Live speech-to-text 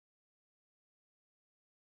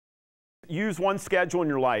use one schedule in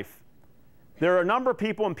your life. There are a number of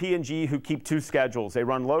people in P&G who keep two schedules. They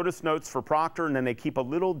run Lotus Notes for Proctor, and then they keep a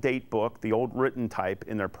little date book, the old written type,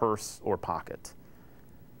 in their purse or pocket.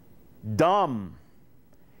 Dumb.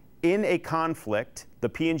 In a conflict, the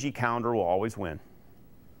P&G calendar will always win.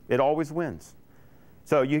 It always wins.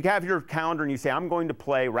 So you have your calendar and you say, I'm going to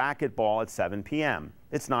play racquetball at 7 p.m.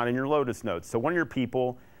 It's not in your Lotus Notes. So one of your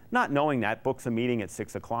people, not knowing that, books a meeting at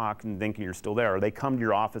 6 o'clock and thinking you're still there, or they come to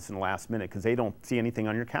your office in the last minute because they don't see anything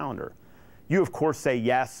on your calendar. You, of course, say,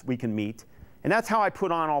 yes, we can meet. And that's how I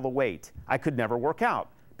put on all the weight. I could never work out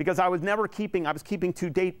because I was keeping two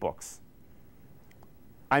date books.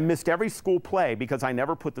 I missed every school play because I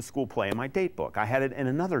never put the school play in my date book. I had it in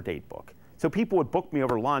another date book. So people would book me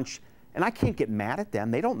over lunch, and I can't get mad at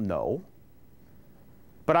them. They don't know.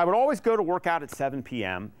 But I would always go to work out at 7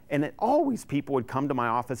 p.m., and always people would come to my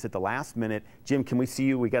office at the last minute. Jim, can we see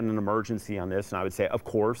you? We got an emergency on this. And I would say, of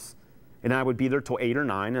course. And I would be there till 8 or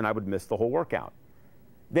 9, and I would miss the whole workout.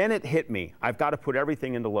 Then it hit me. I've got to put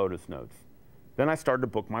everything into Lotus Notes. Then I started to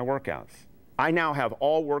book my workouts. I now have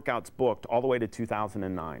all workouts booked all the way to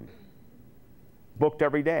 2009. Booked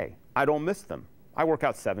every day. I don't miss them. I work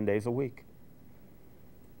out 7 days a week.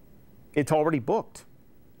 It's already booked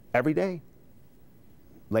every day,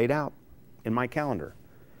 laid out in my calendar.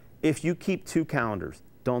 If you keep two calendars,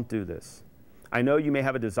 don't do this. I know you may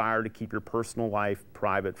have a desire to keep your personal life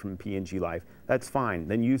private from P&G life. That's fine.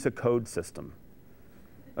 Then use a code system.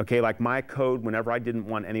 Okay, like my code, whenever I didn't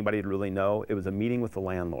want anybody to really know, it was a meeting with the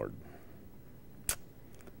landlord.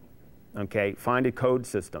 Okay, find a code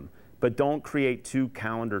system. But don't create two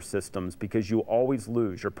calendar systems because you always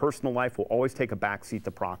lose. Your personal life will always take a backseat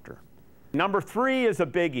to Proctor. Number 3 is a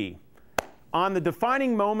biggie. On the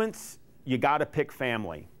defining moments, you got to pick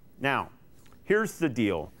family. Now, here's the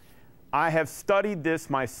deal. I have studied this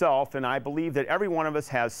myself, and I believe that every one of us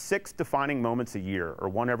has 6 defining moments a year, or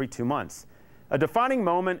one every 2 months. A defining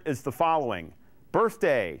moment is the following: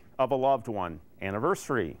 birthday of a loved one,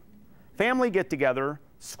 anniversary, family get-together,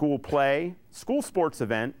 school play, school sports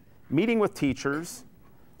event, meeting with teachers,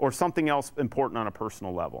 or something else important on a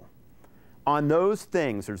personal level. On those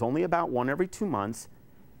things, there's only about one every 2 months.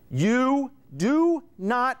 You do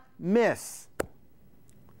not miss.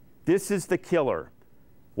 This is the killer.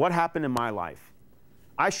 What happened in my life?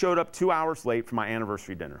 I showed up 2 hours late for my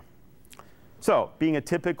anniversary dinner. So, being a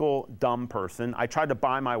typical dumb person, I tried to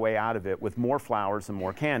buy my way out of it with more flowers and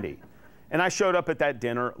more candy. And I showed up at that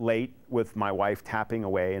dinner late with my wife tapping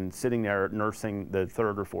away and sitting there nursing the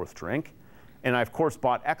 3rd or 4th drink. And I, of course,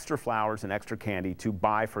 bought extra flowers and extra candy to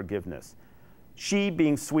buy forgiveness. She,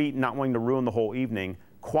 being sweet and not wanting to ruin the whole evening,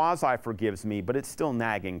 quasi-forgives me, but it's still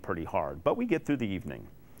nagging pretty hard. But we get through the evening.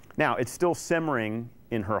 Now, it's still simmering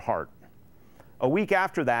in her heart. A week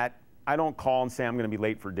after that, I don't call and say I'm going to be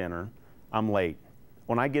late for dinner. I'm late.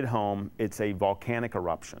 When I get home, it's a volcanic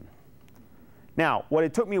eruption. Now, what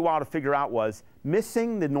it took me a while to figure out was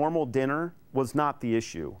missing the normal dinner was not the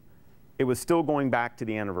issue. It was still going back to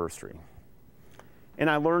the anniversary. And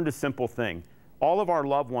I learned a simple thing. All of our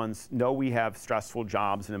loved ones know we have stressful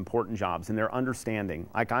jobs and important jobs, and they're understanding.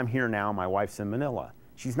 Like I'm here now, my wife's in Manila.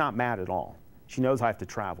 She's not mad at all. She knows I have to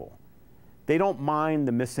travel. They don't mind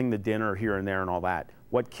the missing the dinner here and there and all that.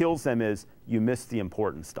 What kills them is you miss the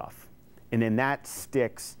important stuff. And then that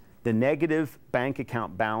sticks. The negative bank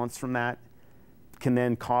account balance from that can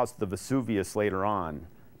then cause the Vesuvius later on.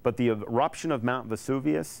 But the eruption of Mount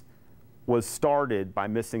Vesuvius was started by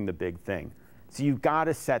missing the big thing. So you've got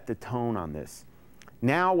to set the tone on this.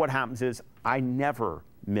 Now what happens is I never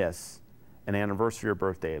miss an anniversary or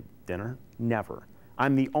birthday dinner. Never.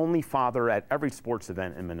 I'm the only father at every sports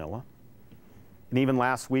event in Manila. And even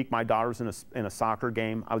last week, my daughter's in a soccer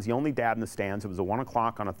game. I was the only dad in the stands. It was 1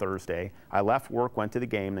 o'clock on a Thursday. I left work, went to the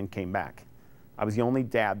game, and came back. I was the only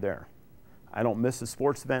dad there. I don't miss a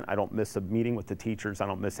sports event. I don't miss a meeting with the teachers. I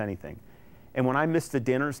don't miss anything. And when I miss the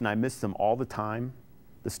dinners, and I miss them all the time,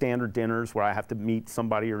 the standard dinners where I have to meet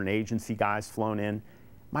somebody or an agency guy's flown in,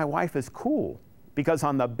 my wife is cool. Because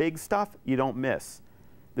on the big stuff, you don't miss.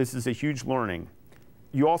 This is a huge learning.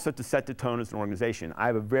 You also have to set the tone as an organization. I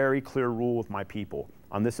have a very clear rule with my people.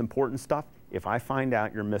 On this important stuff, if I find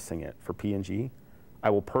out you're missing it for P&G, I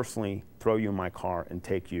will personally throw you in my car and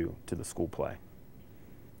take you to the school play.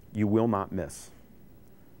 You will not miss.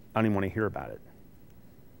 I don't even want to hear about it.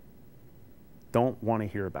 Don't want to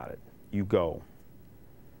hear about it. You go.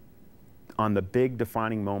 On the big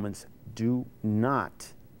defining moments, do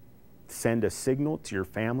not send a signal to your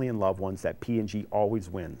family and loved ones that P&G always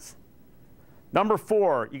wins. Number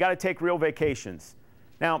 4, you got to take real vacations.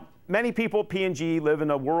 Now, Many people at P&G live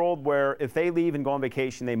in a world where if they leave and go on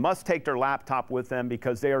vacation, they must take their laptop with them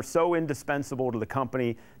because they are so indispensable to the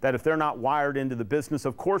company that if they're not wired into the business,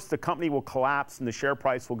 of course the company will collapse and the share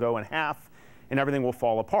price will go in half and everything will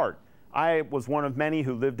fall apart. I was one of many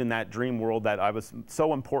who lived in that dream world that I was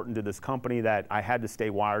so important to this company that I had to stay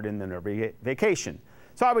wired in every vacation.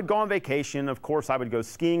 So I would go on vacation. Of course, I would go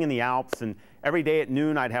skiing in the Alps, and every day at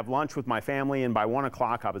noon I'd have lunch with my family, and by 1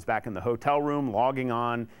 o'clock I was back in the hotel room logging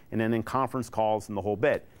on and then in conference calls and the whole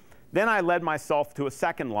bit. Then I led myself to a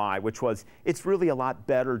second lie, which was it's really a lot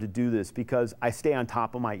better to do this because I stay on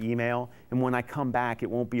top of my email, and when I come back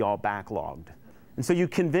it won't be all backlogged. And so you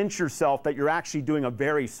convince yourself that you're actually doing a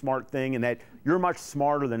very smart thing and that you're much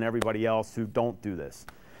smarter than everybody else who don't do this.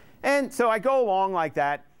 And so I go along like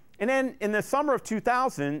that. And then in the summer of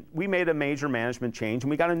 2000, we made a major management change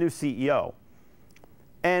and we got a new CEO.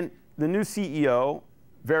 And the new CEO,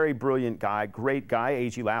 very brilliant guy, great guy,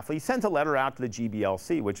 A.G. Lafley, he sends a letter out to the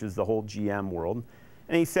GBLC, which is the whole GM world.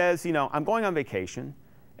 And he says, you know, I'm going on vacation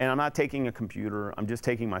and I'm not taking a computer, I'm just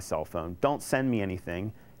taking my cell phone. Don't send me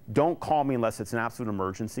anything. Don't call me unless it's an absolute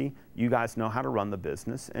emergency. You guys know how to run the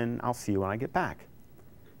business, and I'll see you when I get back.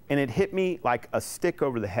 And it hit me like a stick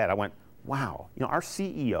over the head. I went, wow, you know, our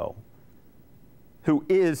CEO, who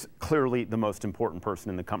is clearly the most important person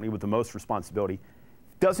in the company with the most responsibility,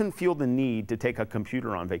 doesn't feel the need to take a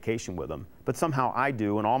computer on vacation with him. But somehow I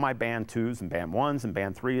do, and all my band 2s and band 1s and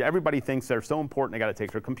band 3, everybody thinks they're so important they got to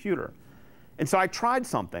take their computer. And so I tried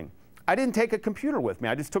something. I didn't take a computer with me.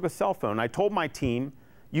 I just took a cell phone. I told my team,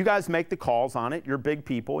 you guys make the calls on it. You're big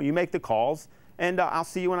people. You make the calls, and I'll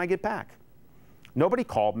see you when I get back. Nobody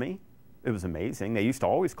called me. It was amazing. They used to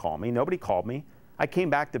always call me. Nobody called me. I came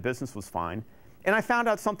back. The business was fine. And I found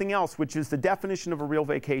out something else, which is the definition of a real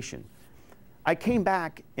vacation. I came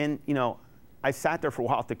back, and you know, I sat there for a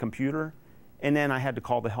while at the computer, and then I had to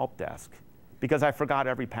call the help desk because I forgot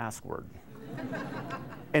every password.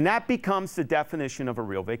 And that becomes the definition of a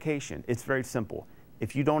real vacation. It's very simple.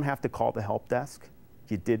 If you don't have to call the help desk,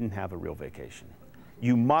 you didn't have a real vacation.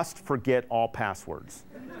 You must forget all passwords.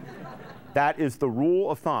 That is the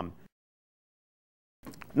rule of thumb.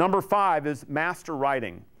 Number 5 is master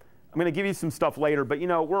writing. I'm going to give you some stuff later, but you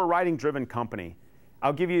know, we're a writing-driven company.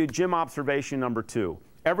 I'll give you gym observation number 2.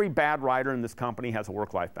 Every bad writer in this company has a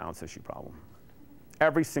work-life balance issue problem.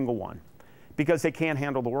 Every single one. Because they can't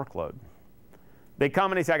handle the workload. They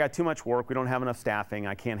come and they say, I got too much work, we don't have enough staffing,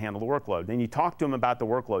 I can't handle the workload. Then you talk to them about the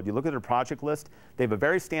workload. You look at their project list, they have a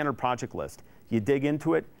very standard project list. You dig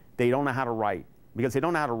into it, they don't know how to write. Because they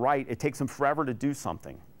don't know how to write, it takes them forever to do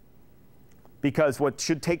something. Because what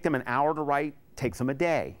should take them an hour to write takes them a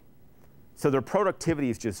day. So their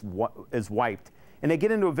productivity is just wiped. And they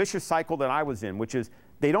get into a vicious cycle that I was in, which is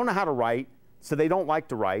they don't know how to write, so they don't like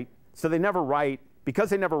to write, so they never write.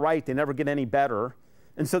 Because they never write, they never get any better.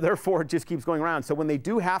 And so therefore, it just keeps going around. So when they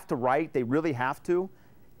do have to write, they really have to,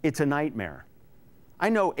 it's a nightmare. I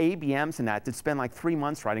know ABMs and that spend like 3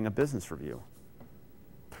 months writing a business review.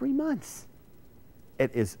 3 months.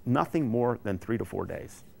 It is nothing more than 3 to 4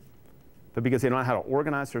 days. But because they don't know how to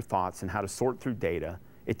organize their thoughts and how to sort through data,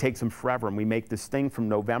 it takes them forever. And we make this thing from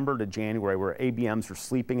November to January where ABMs are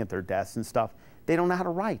sleeping at their desks and stuff. They don't know how to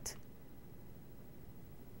write.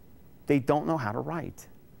 They don't know how to write.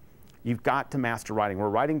 You've got to master writing. We're a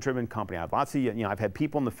writing-driven company. I have lots of, I've had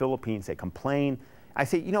people in the Philippines, they complain. I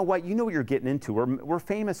say, you know what you're getting into. We're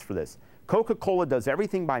famous for this. Coca-Cola does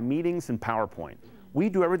everything by meetings and PowerPoint. We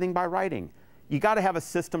do everything by writing. You got to have a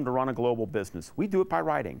system to run a global business. We do it by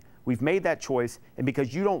writing. We've made that choice, and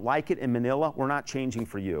because you don't like it in Manila, we're not changing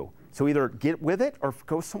for you. So either get with it or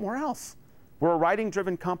go somewhere else. We're a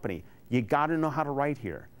writing-driven company. You got to know how to write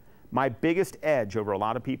here. My biggest edge over a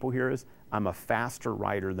lot of people here is I'm a faster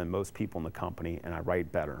writer than most people in the company, and I write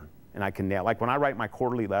better. And I can nail, like when I write my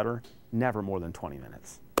quarterly letter, never more than 20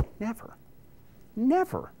 minutes. Never.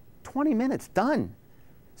 Never. 20 minutes, done.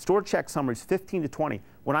 Store check summaries, 15 to 20.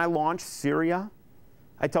 When I launched Syria,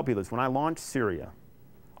 I tell people this, when I launched Syria,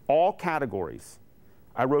 all categories,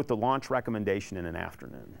 I wrote the launch recommendation in an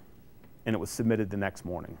afternoon, and it was submitted the next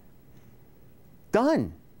morning.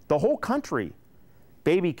 Done. The whole country.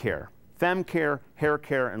 Baby care, fem care, hair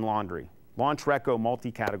care, and laundry. Launch reco,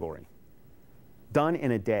 multi-category. Done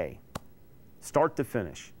in a day, start to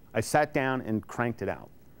finish. I sat down and cranked it out.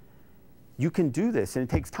 You can do this, and it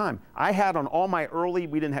takes time. I had on all my early,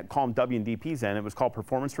 we didn't call them W&DPs then, it was called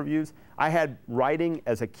performance reviews. I had writing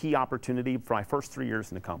as a key opportunity for my first 3 years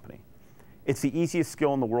in the company. It's the easiest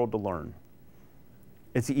skill in the world to learn.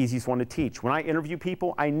 It's the easiest one to teach. When I interview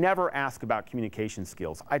people, I never ask about communication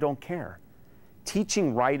skills. I don't care.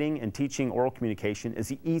 Teaching writing and teaching oral communication is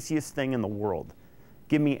the easiest thing in the world.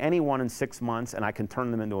 Give me anyone in 6 months, and I can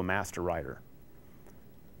turn them into a master writer.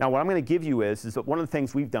 Now, what I'm going to give you is that one of the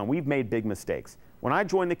things we've done, we've made big mistakes. When I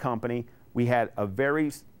joined the company, we had a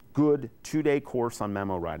very good 2-day course on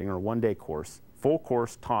memo writing, or a 1-day course, full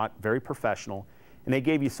course, taught, very professional, and they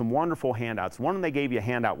gave you some wonderful handouts. One of them they gave you a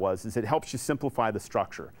handout is it helps you simplify the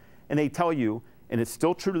structure. And they tell you, and it's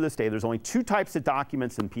still true to this day, there's only 2 types of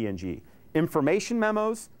documents in P&G. Information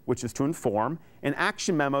memos, which is to inform, and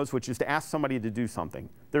action memos, which is to ask somebody to do something.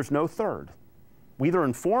 There's no third. We either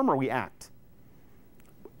inform or we act.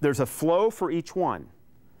 There's a flow for each one.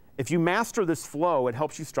 If you master this flow, it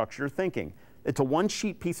helps you structure your thinking. It's a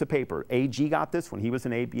 1-sheet piece of paper. AG got this when he was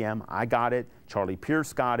in ABM. I got it. Charlie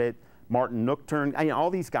Pierce got it. Martin Nookturn. I mean, all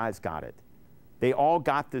these guys got it. They all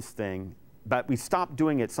got this thing, but we stopped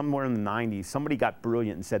doing it somewhere in the 90s. Somebody got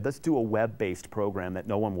brilliant and said, let's do a web-based program that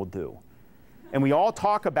no one will do. And we all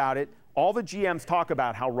talk about it. All the GMs talk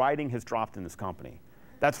about how writing has dropped in this company.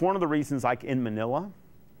 That's one of the reasons, like in Manila,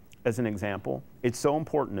 as an example, it's so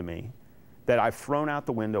important to me that I've thrown out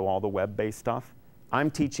the window all the web-based stuff. I'm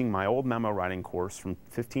teaching my old memo writing course from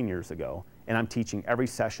 15 years ago, and I'm teaching every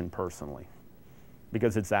session personally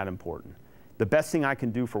because it's that important. The best thing I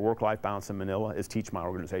can do for work-life balance in Manila is teach my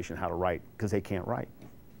organization how to write, because they can't write.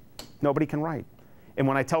 Nobody can write. And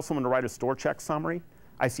when I tell someone to write a store check summary,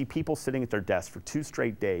 I see people sitting at their desk for 2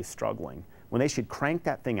 straight days struggling when they should crank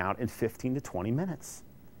that thing out in 15 to 20 minutes.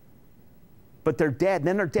 But they're dead, and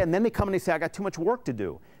then they're dead, and then they come and they say, I got too much work to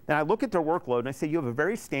do. Then I look at their workload and I say, you have a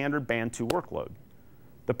very standard Band 2 workload.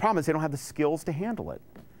 The problem is they don't have the skills to handle it.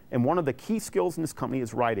 And one of the key skills in this company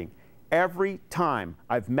is writing. Every time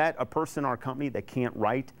I've met a person in our company that can't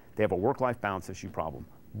write, they have a work-life balance issue problem.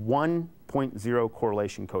 1.0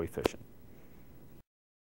 correlation coefficient.